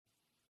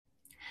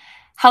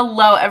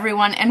Hello,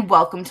 everyone, and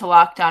welcome to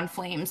Locked On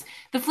Flames.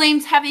 The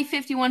Flames have a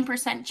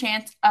 51%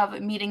 chance of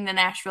meeting the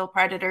Nashville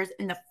Predators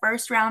in the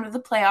first round of the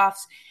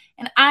playoffs,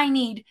 and I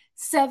need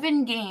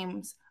 7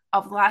 games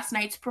of last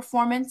night's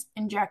performance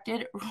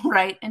injected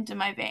right into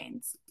my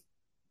veins.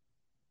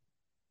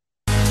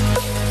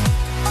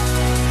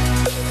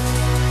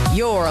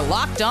 You're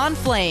Locked On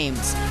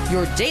Flames,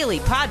 your daily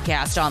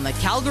podcast on the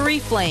Calgary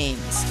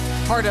Flames.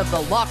 Part of the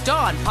Locked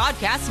On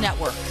Podcast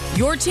Network,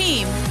 your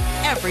team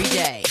every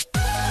day.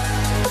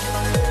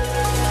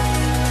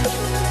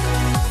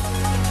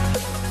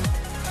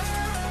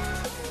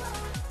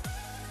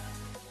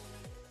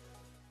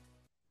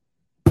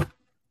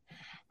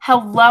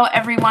 Hello,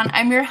 everyone.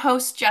 I'm your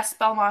host, Jess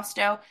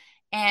Belmosto,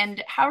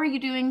 and how are you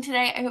doing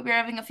today? I hope you're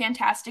having a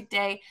fantastic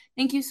day.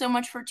 Thank you so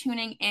much for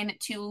tuning in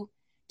to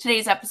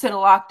today's episode of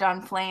Locked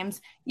On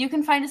Flames. You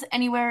can find us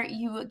anywhere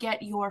you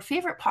get your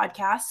favorite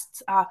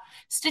podcasts,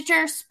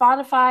 Stitcher,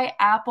 Spotify,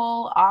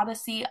 Apple,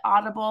 Odyssey,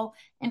 Audible,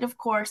 and of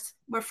course,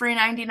 we're free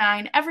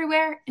 99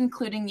 everywhere,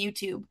 including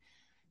YouTube.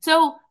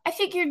 So I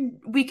figured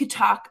we could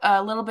talk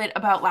a little bit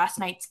about last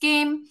night's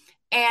game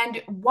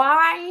and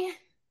why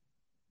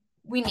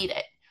we need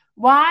it.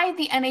 Why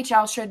the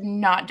NHL should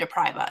not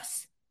deprive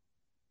us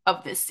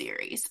of this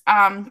series.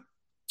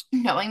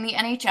 Knowing the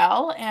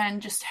NHL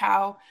and just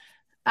how,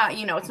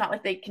 it's not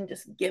like they can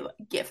just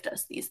gift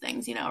us these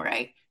things,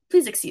 right?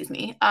 Please excuse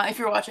me if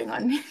you're watching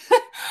on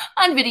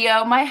on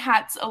video. My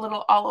hat's a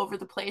little all over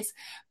the place,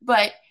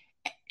 but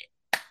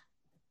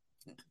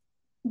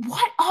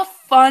what a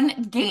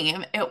fun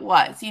game it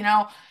was.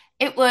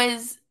 It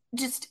was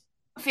just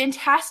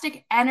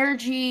fantastic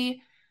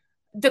energy.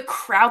 The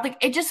crowd,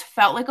 it just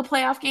felt like a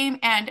playoff game.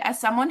 And as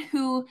someone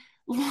who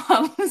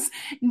loves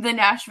the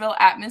Nashville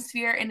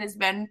atmosphere and has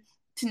been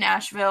to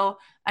Nashville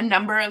a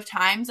number of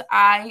times,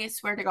 I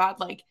swear to God,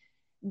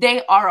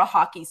 they are a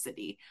hockey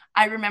city.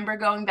 I remember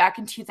going back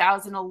in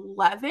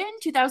 2011,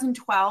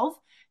 2012,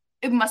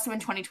 it must have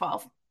been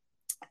 2012,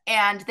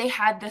 and they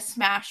had the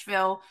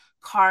Smashville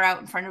car out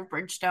in front of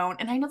Bridgestone.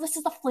 And I know this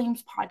is the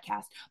Flames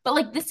podcast,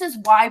 but this is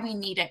why we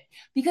need it,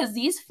 because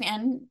these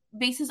fan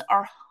bases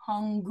are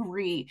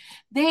hungry.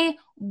 They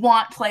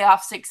want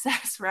playoff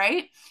success,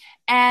 right?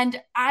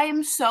 And I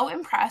am so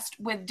impressed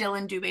with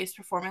Dylan Dubé's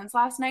performance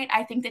last night.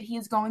 I think that he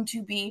is going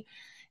to be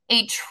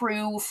a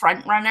true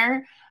front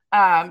runner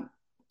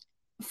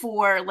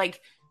for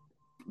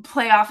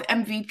playoff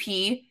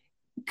MVP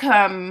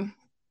come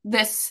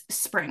this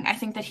spring. I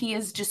think that he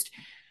is just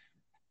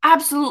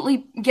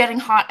absolutely getting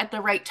hot at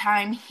the right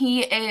time.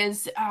 He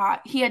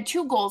had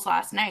 2 goals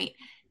last night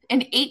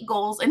and 8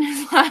 goals in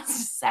his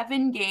last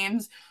 7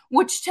 games,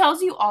 which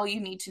tells you all you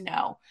need to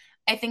know.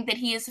 I think that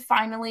he is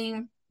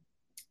finally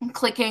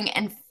clicking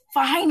and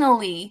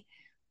finally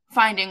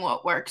finding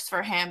what works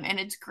for him, and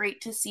it's great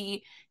to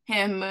see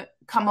him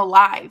come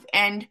alive.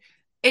 And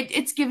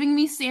it's giving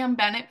me Sam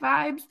Bennett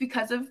vibes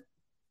because of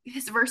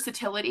his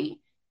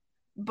versatility,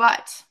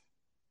 but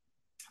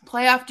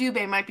playoff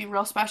Dubé might be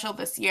real special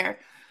this year.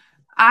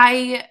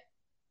 I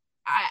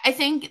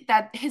think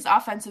that his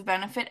offensive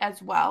benefit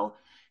as well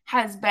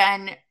has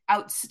been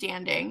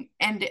outstanding,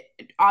 and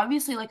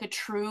obviously a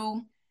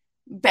true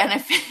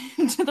benefit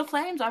to the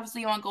Flames.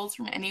 Obviously, you want goals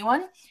from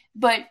anyone,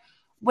 but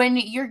when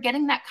you're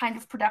getting that kind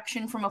of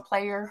production from a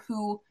player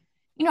who,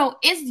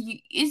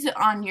 is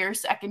on your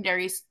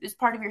secondary, is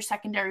part of your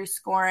secondary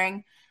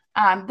scoring,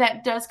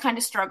 that does kind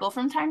of struggle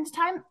from time to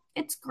time,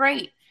 it's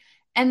great.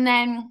 And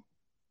then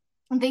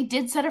they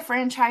did set a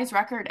franchise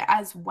record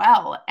as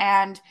well.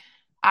 And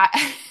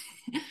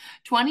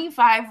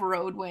 25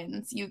 road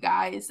wins, you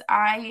guys.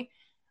 I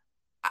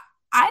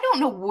don't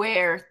know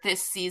where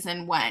this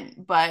season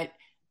went, but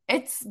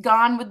it's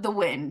gone with the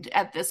wind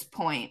at this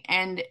point.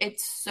 And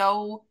it's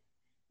so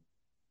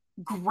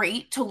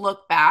great to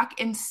look back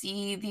and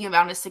see the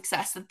amount of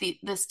success that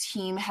this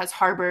team has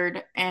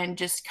harbored and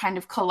just kind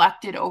of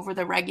collected over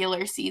the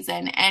regular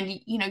season. And,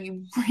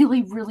 you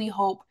really, really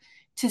hope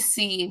to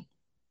see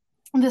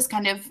this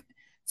kind of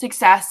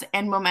success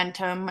and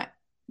momentum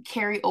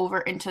carry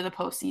over into the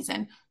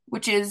postseason,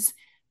 which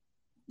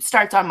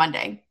starts on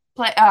Monday.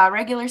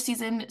 Regular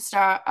season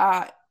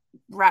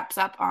wraps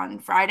up on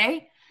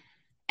Friday,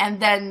 and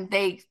then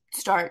they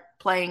start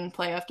playing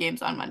playoff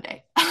games on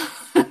Monday.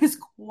 It's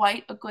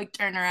quite a quick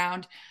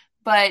turnaround,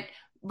 but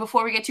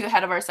before we get too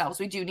ahead of ourselves,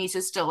 we do need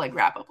to still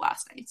wrap up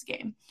last night's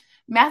game.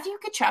 Matthew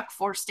Tkachuk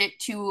forced it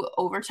to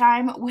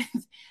overtime with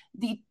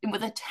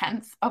a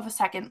tenth of a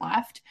second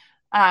left.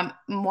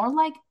 More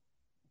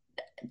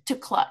to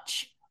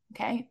clutch.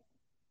 Okay.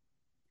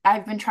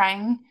 I've been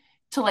trying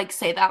to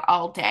say that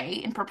all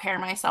day and prepare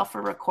myself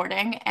for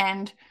recording,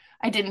 and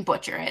I didn't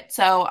butcher it.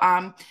 So,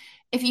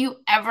 if you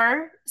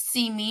ever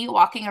see me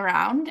walking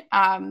around,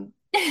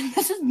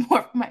 this is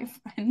more for my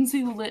friends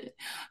who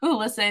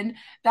listen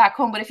back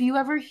home, but if you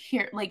ever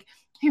hear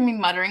me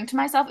muttering to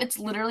myself, it's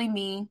literally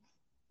me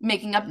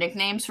making up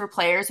nicknames for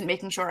players and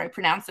making sure I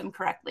pronounce them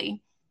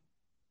correctly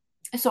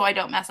so I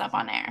don't mess up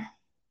on air.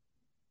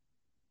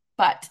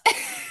 But,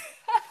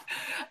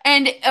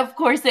 and of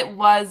course it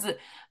was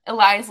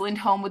Elias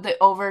Lindholm with the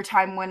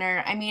overtime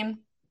winner. I mean,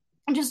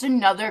 just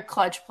another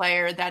clutch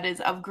player that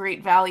is of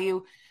great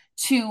value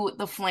to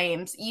the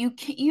Flames. You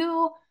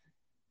cannot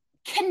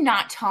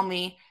tell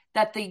me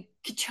that the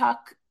Tkachuk,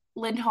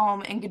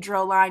 Lindholm, and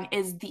Gaudreau line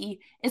is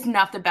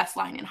not the best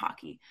line in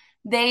hockey.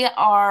 They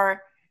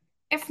are,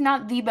 if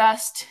not the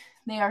best,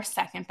 they are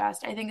second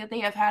best. I think that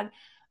they have had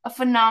a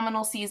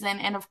phenomenal season,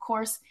 and of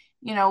course,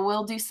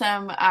 we'll do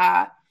some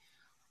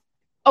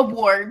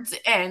awards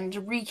and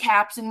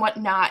recaps and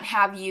whatnot,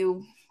 have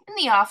you in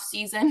the off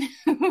season.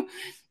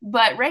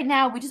 But right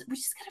now, we just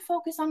gotta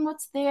focus on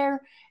what's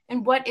there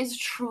and what is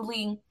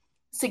truly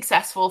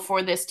successful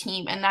for this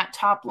team. And that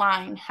top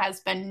line has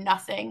been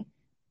nothing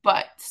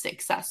but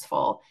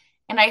successful.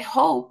 And I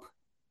hope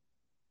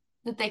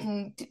that they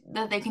can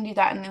do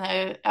that in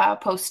the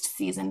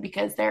postseason,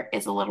 because there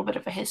is a little bit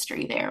of a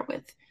history there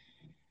with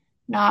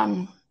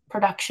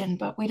non-production,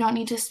 but we don't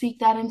need to speak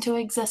that into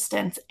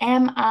existence.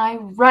 Am I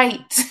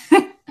right?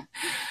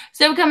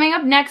 So coming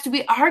up next,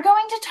 we are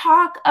going to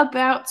talk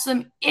about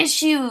some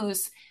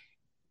issues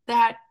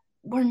that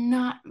were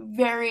not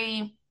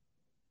very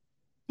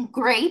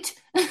great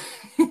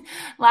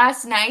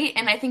last night,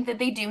 and I think that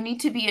they do need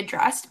to be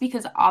addressed,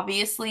 because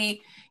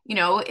obviously,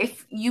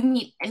 if you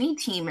meet any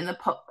team in the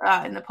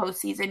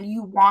postseason,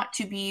 you want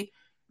to be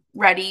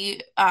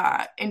ready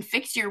and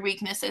fix your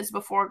weaknesses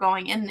before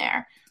going in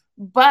there.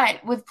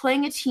 But with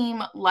playing a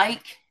team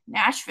like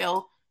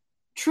Nashville,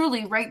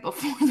 truly right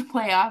before the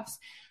playoffs,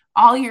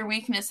 all your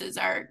weaknesses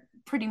are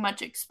pretty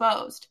much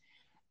exposed.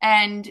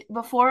 And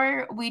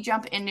before we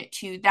jump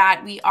into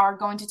that, we are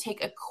going to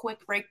take a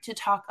quick break to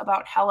talk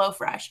about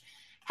HelloFresh.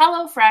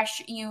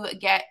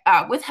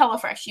 HelloFresh, with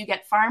HelloFresh, you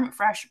get farm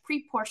fresh,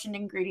 pre-portioned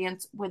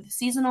ingredients with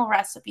seasonal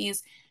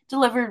recipes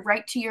delivered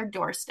right to your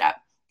doorstep.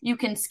 You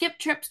can skip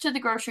trips to the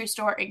grocery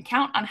store and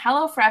count on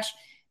HelloFresh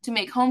to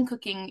make home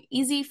cooking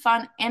easy,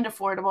 fun, and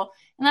affordable.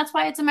 And that's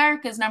why it's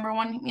America's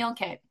 #1 meal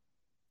kit.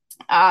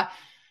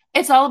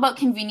 It's all about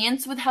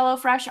convenience with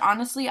HelloFresh.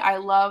 Honestly, I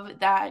love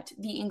that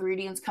the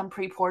ingredients come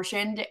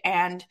pre-portioned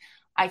and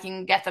I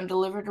can get them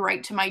delivered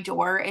right to my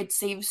door. It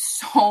saves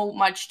so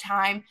much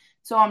time,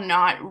 so I'm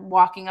not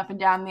walking up and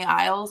down the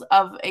aisles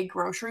of a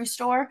grocery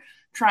store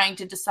trying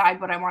to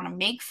decide what I want to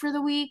make for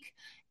the week.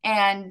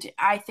 And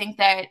I think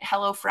that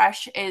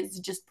HelloFresh is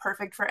just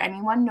perfect for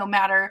anyone, no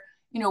matter,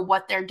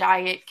 what their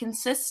diet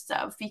consists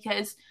of,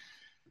 because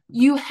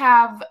you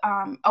have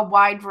a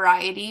wide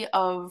variety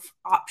of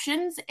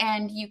options,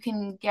 and you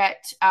can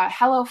get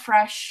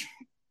HelloFresh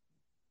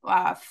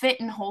fit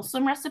and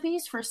wholesome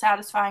recipes for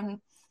satisfying,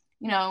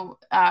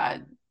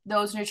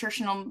 those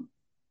nutritional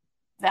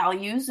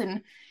values,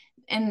 and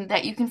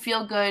that you can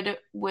feel good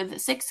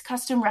with 6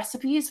 custom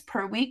recipes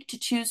per week to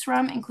choose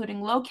from,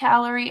 including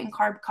low-calorie and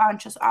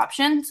carb-conscious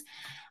options.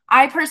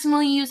 I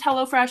personally use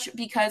HelloFresh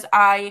because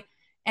I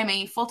am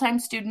a full-time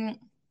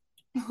student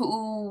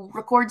who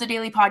records a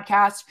daily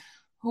podcast,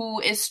 who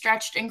is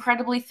stretched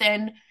incredibly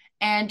thin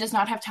and does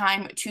not have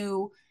time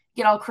to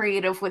get all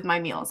creative with my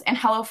meals. And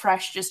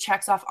HelloFresh just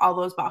checks off all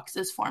those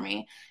boxes for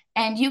me.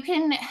 And you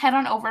can head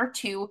on over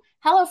to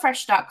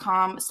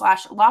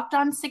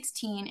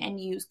HelloFresh.com/LockedOn16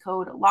 and use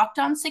code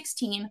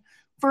LockedOn16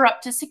 for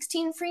up to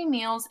 16 free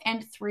meals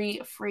and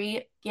 3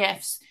 free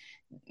gifts.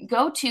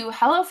 Go to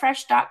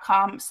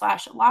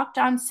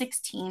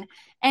HelloFresh.com/LockedOn16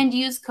 and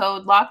use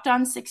code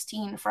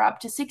LockedOn16 for up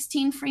to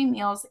 16 free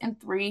meals and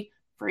 3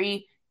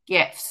 free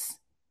gifts.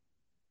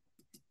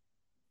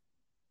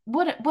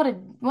 What a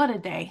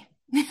day.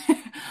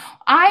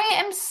 I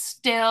am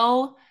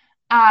still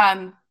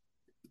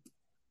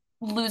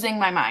losing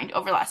my mind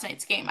over last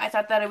night's game. I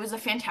thought that it was a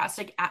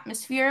fantastic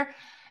atmosphere,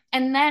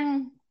 and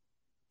then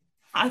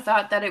I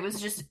thought that it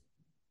was just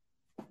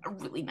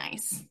really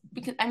nice,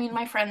 because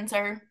my friends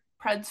are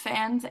Preds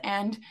fans,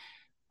 and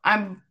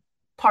I'm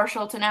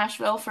partial to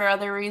Nashville for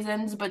other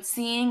reasons, but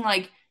seeing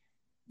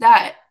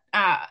that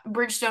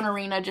Bridgestone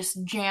Arena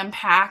just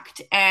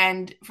jam-packed,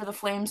 and for the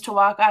Flames to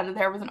walk out of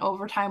there with an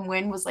overtime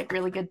win was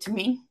really good to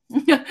me.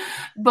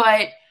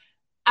 But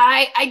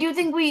I do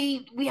think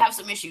we have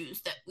some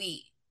issues that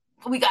we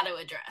got to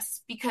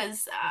address,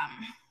 because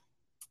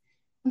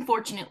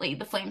unfortunately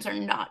the Flames are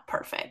not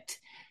perfect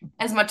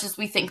as much as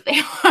we think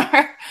they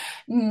are.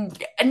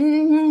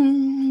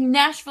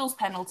 Nashville's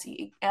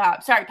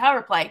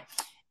power play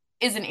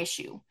is an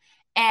issue.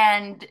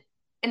 And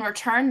in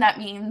return, that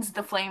means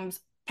the Flames'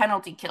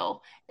 penalty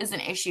kill is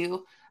an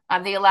issue.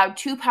 They allowed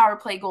 2 power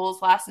play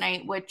goals last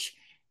night, which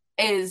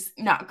is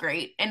not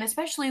great. And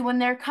especially when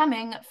they're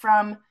coming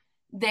from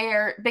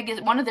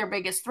one of their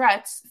biggest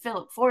threats,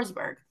 Filip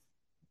Forsberg.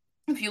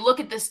 If you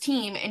look at this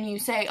team and you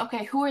say,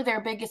 okay, who are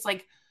their biggest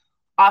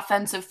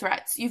offensive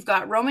threats? You've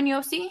got Roman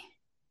Josi,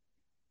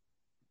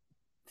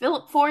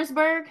 Filip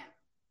Forsberg,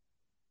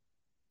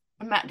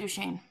 and Matt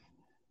Duchene.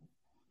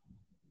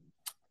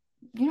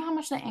 You know how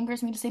much that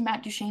angers me to say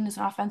Matt Duchene is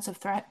an offensive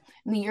threat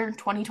in the year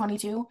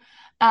 2022?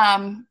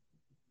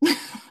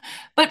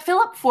 But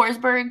Filip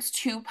Forsberg's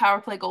 2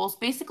 power play goals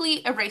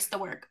basically erased the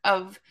work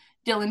of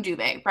Dylan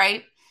Dubé,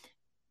 right?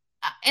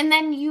 And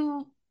then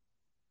you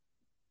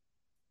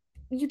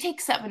you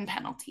take 7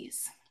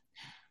 penalties.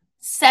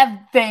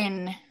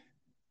 7.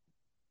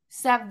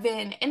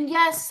 7. And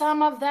yes,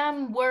 some of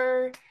them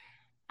were,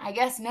 I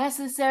guess,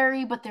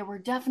 necessary, but there were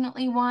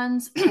definitely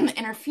ones,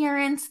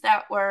 interference,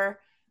 that were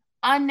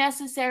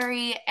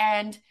unnecessary.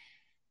 And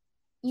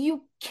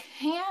you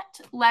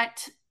can't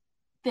let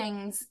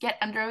things get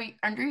under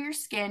your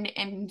skin,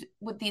 and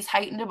with these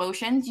heightened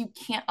emotions, you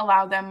can't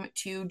allow them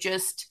to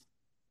just,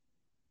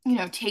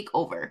 take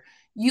over.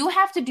 You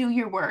have to do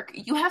your work.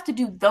 You have to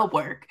do the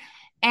work.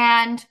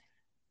 And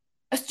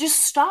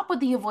just stop with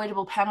the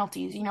avoidable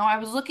penalties. I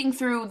was looking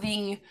through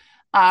the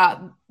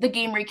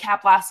game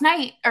recap last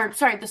night, or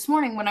sorry, this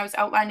morning when I was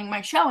outlining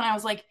my show, and I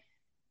was like,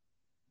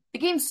 the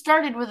game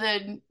started with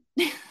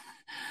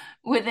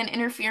with an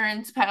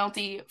interference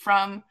penalty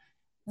from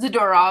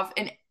Zadorov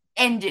and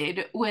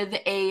ended with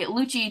a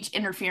Lucic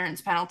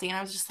interference penalty. And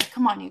I was just like,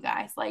 come on, you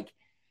guys. Like,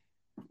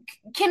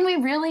 can we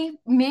really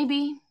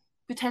maybe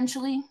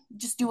potentially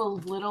just do a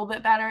little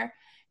bit better?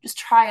 Just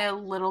try a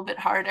little bit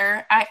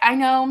harder. I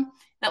know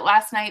that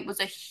last night was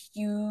a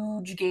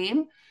huge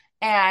game,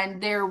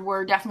 and there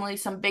were definitely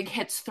some big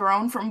hits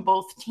thrown from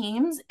both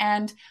teams.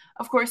 And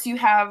of course, you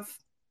have,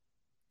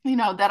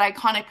 that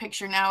iconic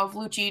picture now of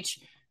Lucic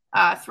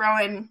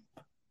throwing,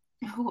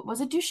 who was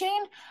it,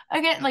 Duchesne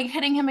again, like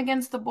hitting him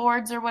against the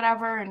boards or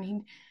whatever, and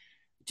he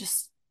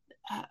just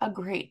a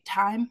great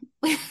time.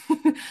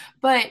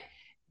 But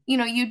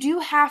you do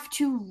have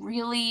to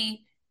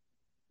really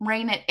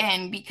rein it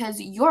in,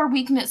 because your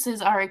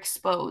weaknesses are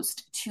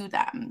exposed to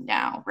them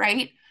now,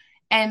 right?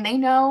 And they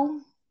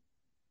know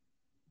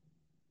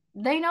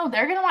they're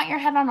going to want your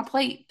head on a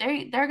plate.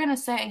 They're going to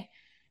say,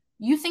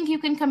 you think you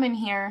can come in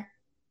here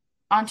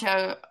onto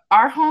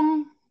our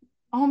home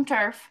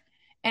turf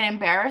and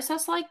embarrass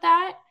us like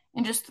that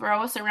and just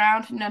throw us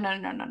around? No, no,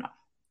 no, no, no.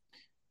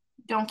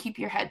 Don't keep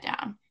your head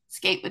down.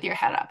 Skate with your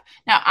head up.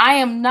 Now, I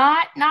am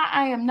not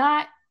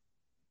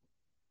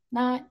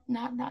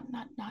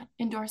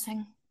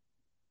endorsing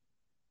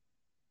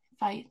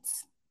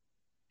fights,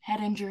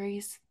 head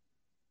injuries,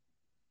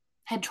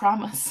 head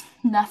traumas,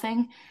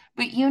 nothing.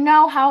 But you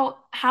know how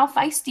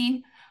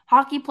feisty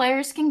hockey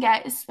players can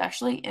get,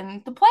 especially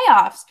in the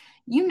playoffs.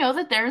 You know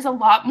that there's a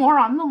lot more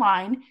on the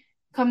line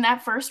come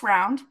that first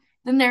round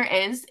than there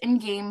is in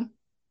game,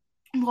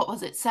 what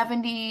was it,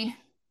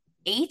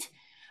 78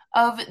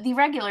 of the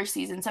regular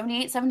season,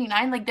 78,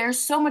 79. Like, there's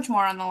so much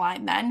more on the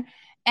line then.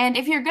 And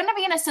if you're going to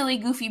be in a silly,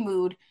 goofy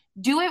mood,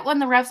 do it when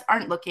the refs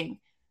aren't looking.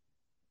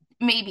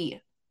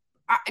 Maybe.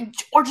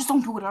 Or just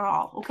don't do it at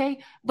all,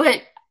 okay?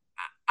 But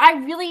I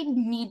really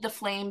need the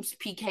Flames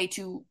PK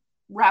to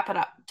wrap it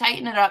up,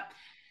 tighten it up,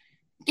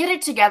 get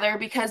it together,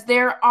 because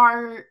there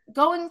are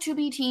going to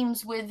be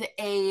teams with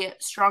a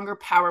stronger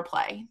power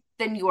play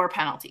than your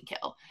penalty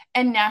kill.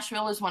 And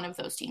Nashville is one of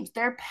those teams.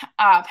 Their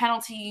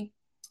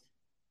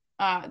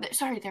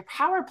their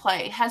power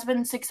play has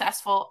been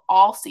successful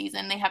all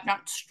season. They have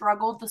not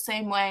struggled the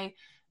same way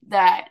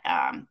that,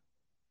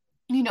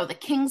 the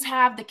Kings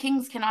have. The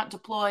Kings cannot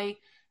deploy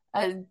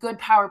a good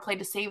power play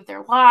to save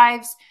their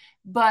lives,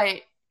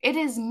 but it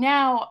is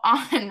now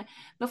on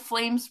the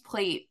Flames'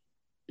 plate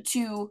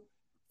to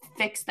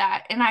fix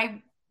that. And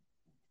I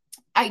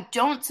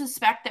don't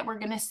suspect that we're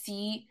going to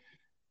see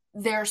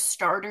their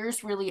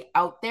starters really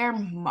out there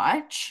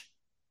much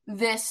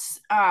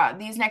these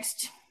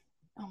next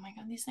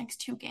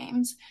 2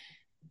 games.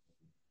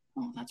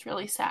 Oh, that's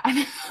really sad.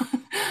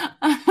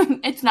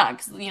 It's not,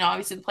 because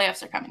obviously the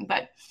playoffs are coming,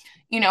 but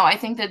I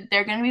think that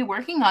they're going to be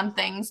working on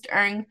things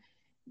during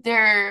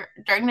their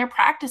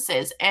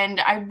practices, and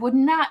I would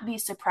not be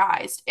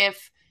surprised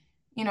if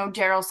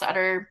Daryl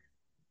Sutter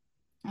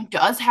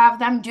does have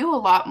them do a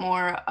lot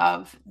more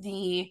of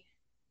the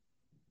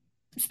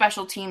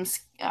special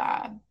teams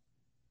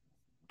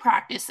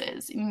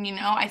practices.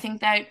 I think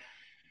that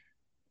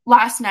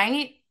last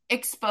night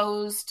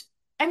exposed,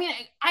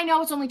 I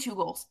know it's only 2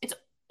 goals. It's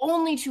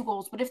only 2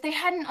 goals, but if they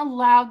hadn't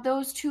allowed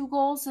those 2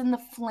 goals, then the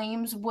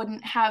Flames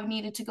wouldn't have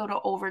needed to go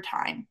to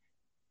overtime,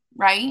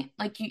 right?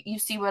 Like, you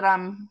see what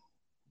I'm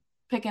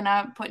putting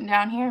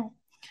down here.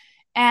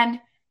 And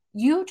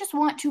you just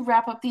want to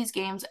wrap up these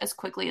games as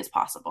quickly as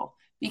possible,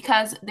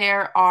 because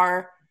there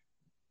are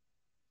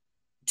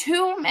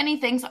too many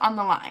things on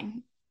the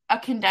line. A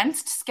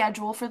condensed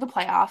schedule for the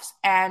playoffs,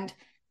 and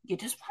you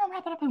just want to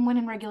wrap it up and win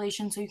in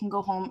regulation so you can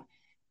go home,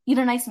 eat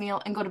a nice meal,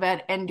 and go to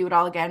bed and do it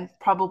all again,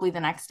 probably the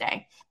next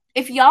day.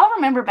 If y'all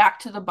remember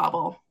back to the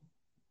bubble,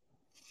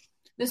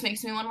 this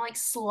makes me want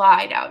to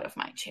slide out of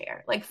my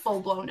chair, full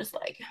blown, just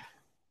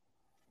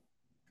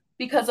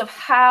because of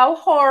how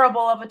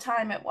horrible of a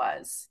time it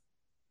was.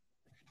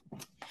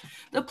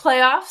 The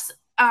playoffs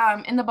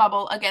in the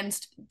bubble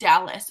against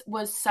Dallas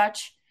was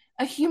such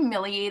a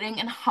humiliating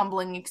and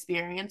humbling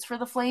experience for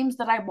the Flames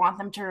that I want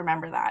them to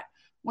remember that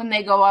when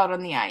they go out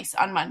on the ice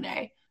on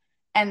Monday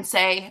and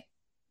say,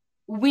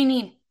 we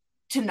need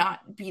to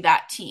not be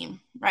that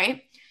team,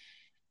 right?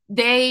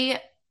 They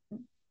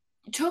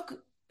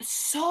took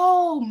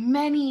so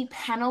many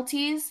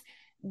penalties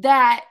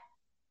that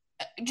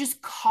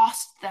just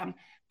cost them.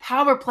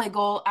 power play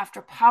goal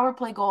after power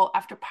play goal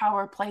after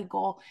power play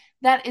goal.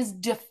 That is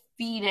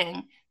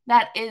defeating.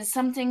 That is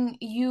something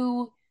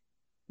you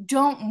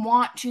don't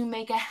want to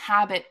make a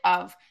habit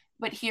of.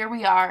 But here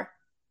we are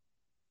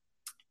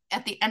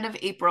at the end of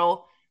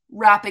April,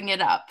 wrapping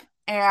it up.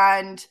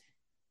 And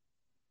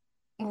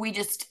we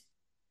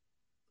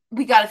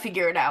got to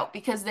figure it out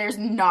because there's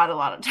not a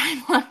lot of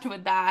time left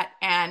with that.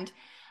 And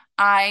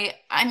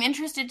I'm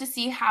interested to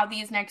see how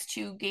these next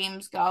two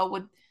games go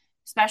with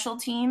special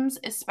teams,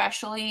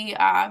 especially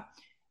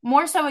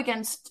more so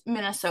against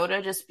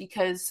Minnesota, just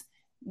because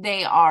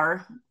they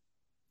are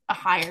a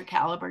higher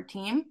caliber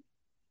team.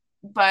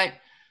 But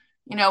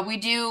we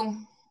do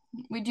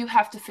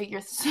have to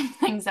figure some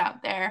things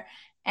out there,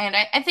 and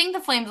I think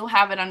the Flames will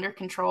have it under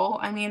control.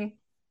 I mean,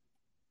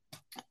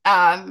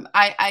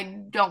 I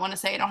don't want to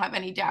say I don't have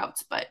any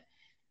doubts, but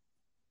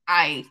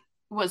I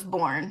was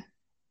born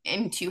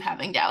into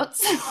having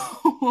doubts.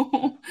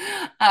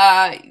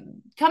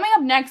 Coming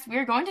up next, we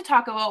are going to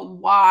talk about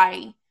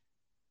why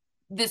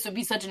this would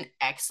be such an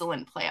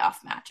excellent playoff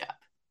matchup.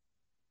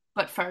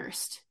 But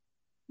first,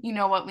 you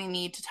know what we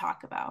need to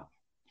talk about.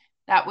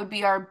 That would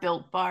be our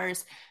Built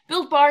Bars.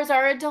 Built Bars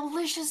are a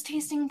delicious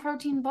tasting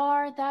protein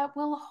bar that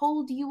will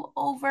hold you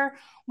over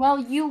while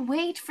you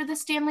wait for the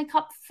Stanley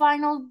Cup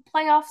final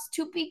playoffs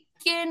to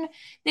begin.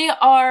 They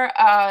are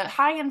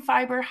high in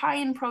fiber, high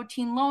in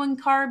protein, low in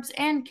carbs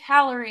and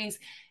calories,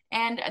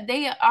 and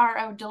they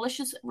are a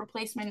delicious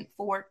replacement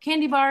for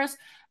candy bars.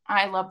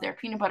 I love their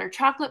peanut butter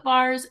chocolate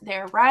bars,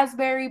 their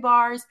raspberry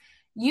bars.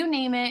 You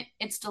name it,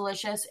 it's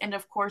delicious. And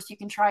of course, you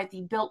can try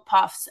the Built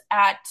Puffs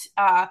at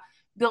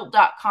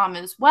Built.com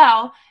as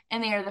well,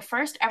 and they are the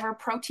first ever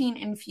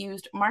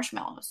protein-infused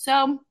marshmallows.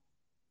 So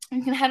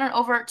you can head on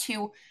over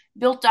to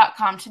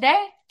Built.com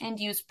today and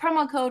use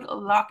promo code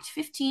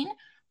LOCKED15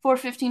 for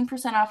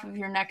 15% off of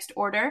your next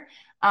order.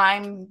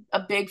 I'm a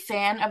big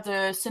fan of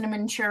the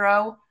cinnamon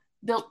churro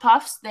Built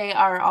Puffs. They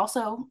are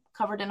also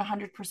covered in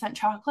 100%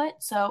 chocolate.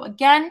 So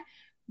again,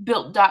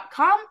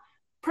 Built.com,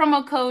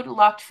 promo code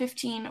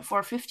LOCKED15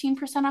 for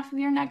 15% off of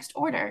your next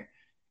order.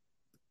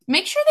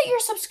 Make sure that you're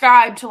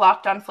subscribed to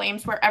Locked On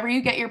Flames wherever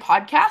you get your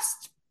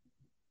podcasts,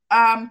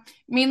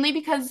 mainly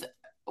because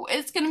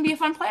it's going to be a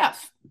fun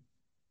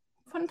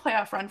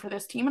playoff run for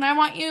this team, and I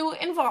want you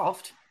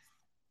involved,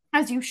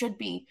 as you should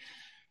be.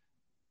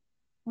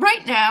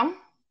 Right now,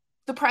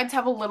 the Preds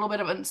have a little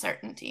bit of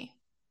uncertainty,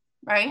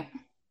 right?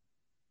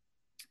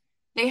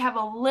 They have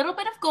a little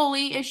bit of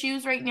goalie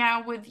issues right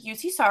now with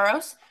Juuse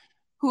Saros,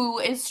 who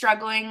is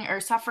struggling or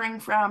suffering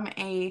from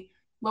a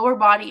lower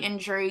body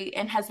injury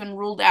and has been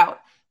ruled out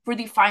for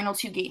the final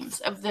two games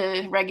of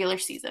the regular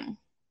season.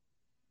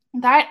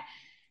 That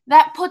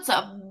puts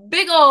a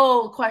big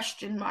old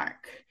question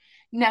mark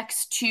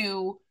next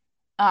to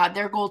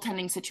their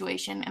goaltending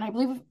situation. And I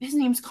believe his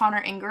name's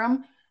Connor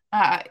Ingram,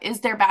 is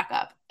their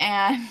backup.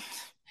 And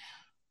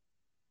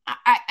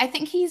I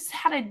think he's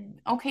had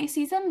an okay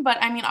season, but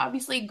I mean,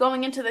 obviously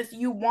going into this,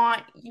 you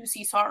want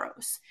Juuse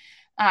Saros.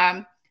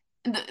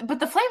 But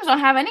the Flames don't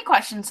have any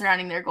questions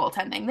surrounding their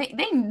goaltending.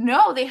 They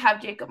know they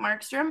have Jacob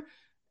Markstrom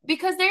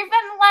because they've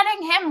been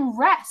letting him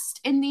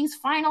rest in these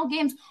final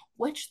games,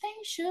 which they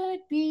should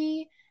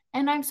be.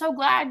 And I'm so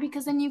glad,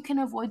 because then you can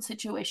avoid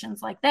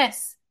situations like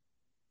this.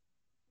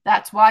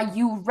 That's why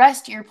you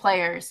rest your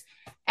players.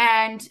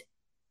 And,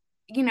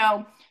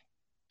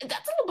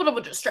 that's a little bit of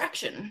a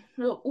distraction.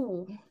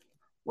 Ooh,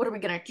 what are we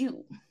going to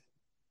do?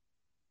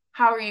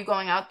 How are you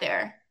going out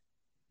there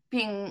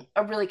being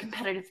a really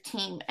competitive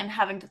team and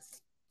having to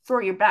throw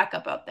your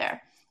backup out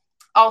there?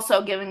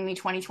 Also giving me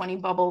 2020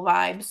 bubble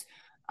vibes,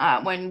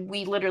 when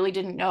we literally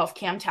didn't know if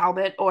Cam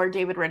Talbot or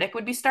David Rittich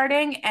would be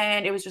starting,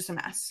 and it was just a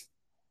mess.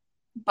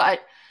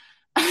 But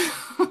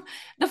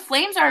the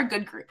Flames are a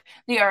good group.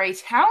 They are a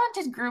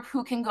talented group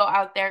who can go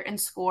out there and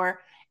score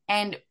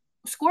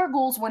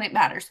goals when it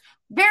matters.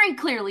 Very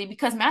clearly,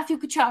 because Matthew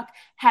Tkachuk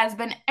has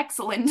been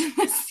excellent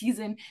this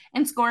season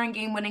in scoring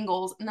game-winning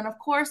goals. And then, of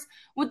course,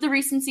 with the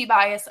recency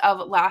bias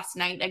of last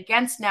night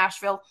against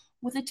Nashville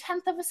with a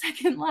tenth of a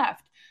second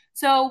left.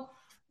 So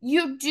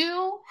you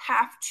do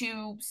have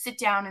to sit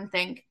down and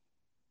think,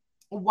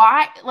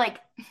 why,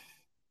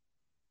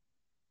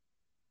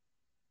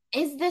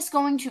 is this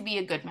going to be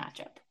a good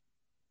matchup?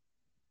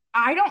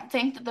 I don't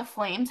think that the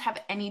Flames have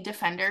any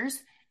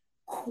defenders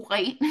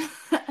quite.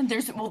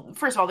 First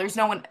of all, there's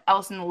no one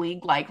else in the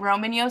league like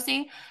Roman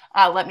Josi.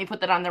 Let me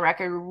put that on the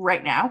record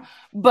right now.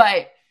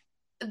 But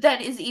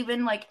that is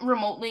even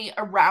remotely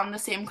around the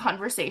same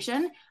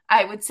conversation.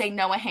 I would say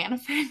Noah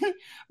Hanifin,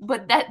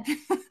 but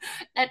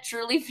that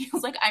truly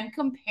feels like I'm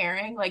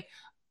comparing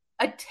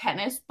a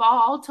tennis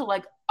ball to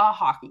a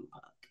hockey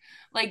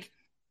puck.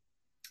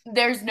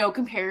 There's no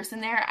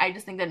comparison there. I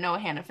just think that Noah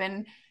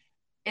Hanifin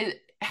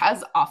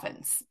has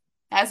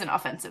an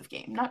offensive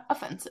game. Not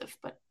offensive,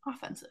 but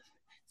offensive.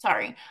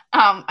 Sorry.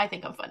 I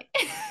think I'm funny.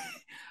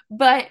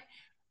 But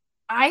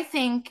I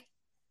think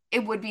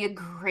it would be a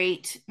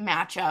great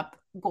matchup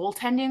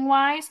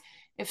goaltending-wise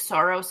if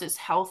Saros is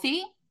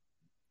healthy.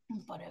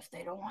 But if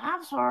they don't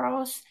have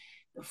Saros,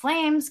 the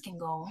Flames can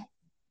go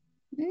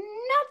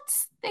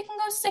nuts, they can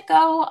go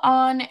sicko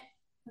on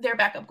their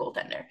backup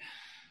goaltender,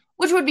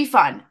 which would be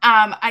fun.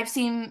 I've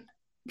seen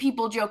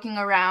people joking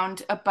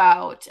around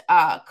about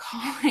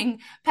calling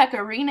Pekka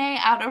Rinne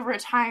out of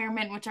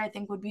retirement, which I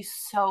think would be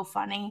so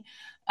funny.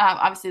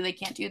 Obviously, they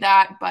can't do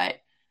that, but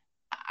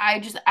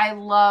I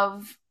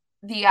love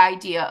the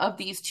idea of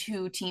these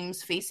two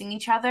teams facing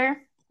each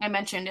other. I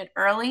mentioned it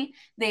earlier.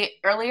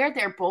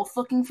 They're both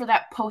looking for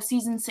that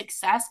postseason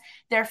success.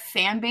 Their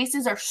fan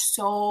bases are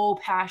so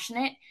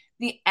passionate.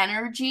 The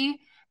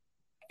energy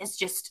is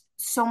just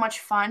so much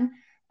fun.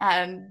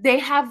 They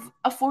have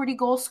a 40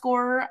 goal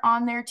scorer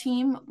on their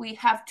team. We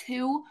have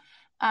two.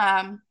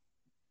 Um,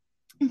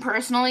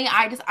 Personally,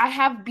 I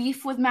have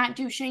beef with Matt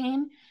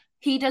Duchene.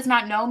 He does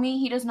not know me.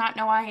 He does not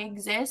know I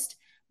exist.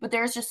 But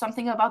there's just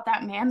something about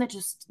that man that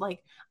just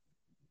like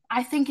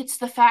I think it's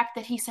the fact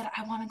that he said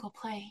I want to go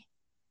play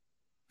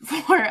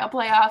for a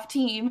playoff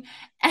team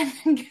and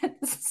then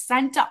gets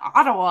sent to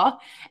Ottawa and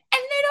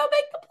they don't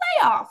make the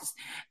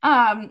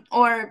playoffs.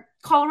 Or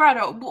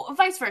Colorado,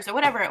 vice versa,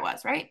 whatever it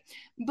was, right?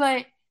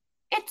 But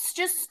it's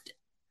just,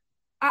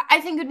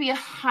 I think it would be a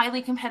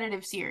highly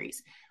competitive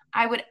series.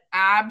 I would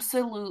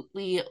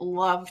absolutely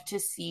love to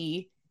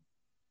see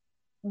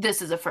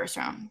this as a first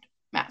round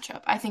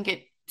matchup. I think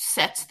it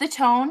sets the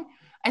tone.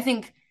 I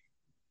think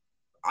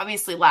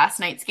obviously last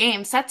night's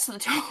game sets the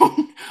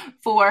tone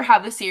for how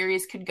the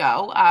series could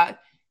go.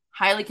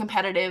 Highly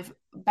competitive,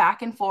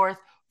 back and forth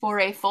for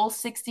a full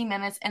 60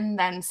 minutes and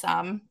then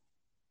some.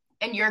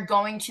 And you're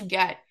going to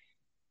get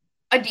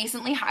a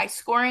decently high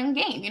scoring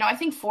game. I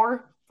think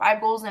 4-5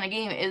 goals in a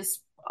game is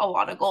a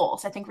lot of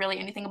goals. I think really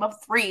anything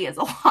above 3 is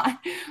a lot,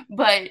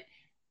 but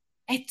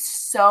it's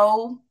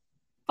so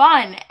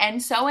fun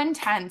and so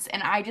intense.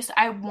 And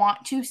I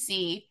want to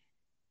see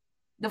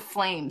the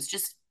Flames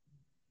just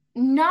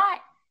not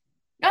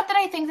that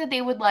I think that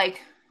they would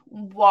like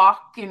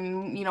walk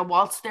and,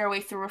 waltz their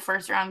way through a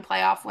first round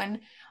playoff win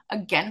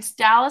against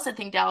Dallas. I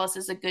think Dallas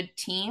is a good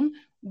team,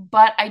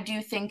 but I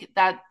do think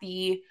that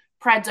the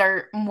Preds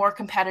are more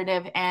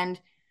competitive and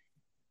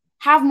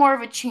have more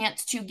of a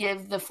chance to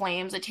give the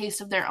Flames a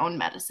taste of their own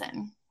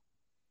medicine.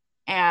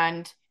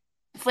 And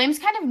the Flames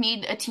kind of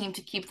need a team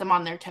to keep them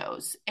on their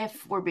toes,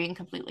 if we're being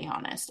completely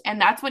honest. And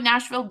that's what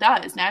Nashville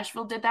does.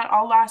 Nashville did that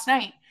all last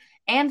night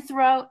and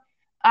throughout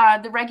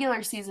the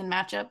regular season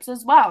matchups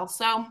as well.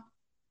 So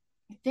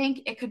I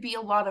think it could be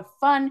a lot of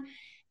fun.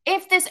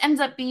 If this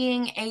ends up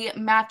being a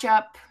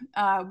matchup,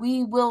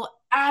 we will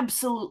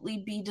absolutely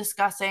be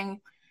discussing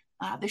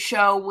the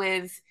show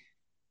with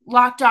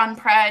Locked On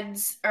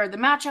Preds, or the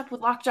matchup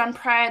with Locked On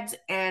Preds,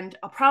 and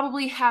I'll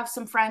probably have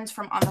some friends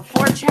from On the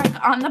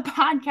Forecheck on the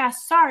podcast.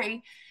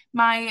 Sorry,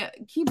 my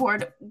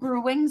keyboard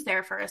grew wings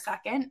there for a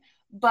second,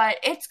 but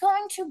it's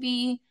going to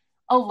be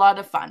a lot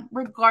of fun,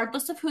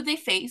 regardless of who they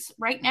face.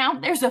 Right now,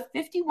 there's a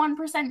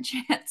 51%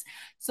 chance,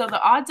 so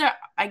the odds are,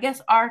 I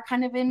guess, are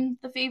kind of in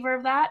the favor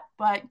of that,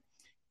 but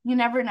you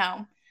never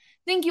know.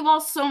 Thank you all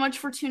so much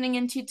for tuning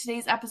into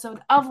today's episode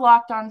of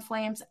Locked On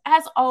Flames.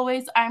 As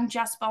always, I'm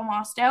Jess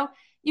Belmosto.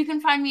 You can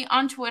find me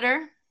on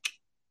Twitter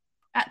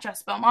at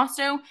Jess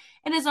Belmosto.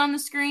 It is on the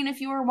screen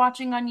if you are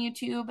watching on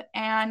YouTube.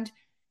 And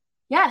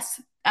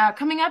yes,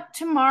 coming up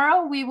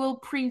tomorrow, we will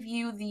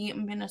preview the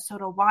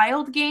Minnesota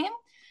Wild game.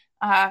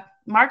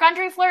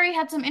 Marc-Andre Fleury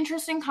had some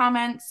interesting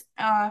comments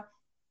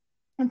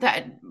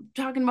that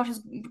talking about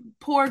his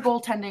poor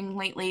goaltending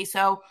lately.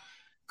 So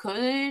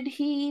could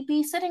he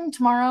be sitting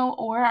tomorrow,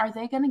 or are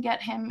they going to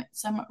get him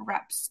some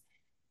reps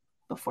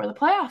before the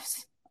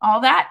playoffs?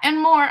 All that and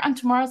more on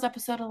tomorrow's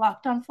episode of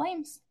Locked On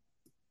Flames.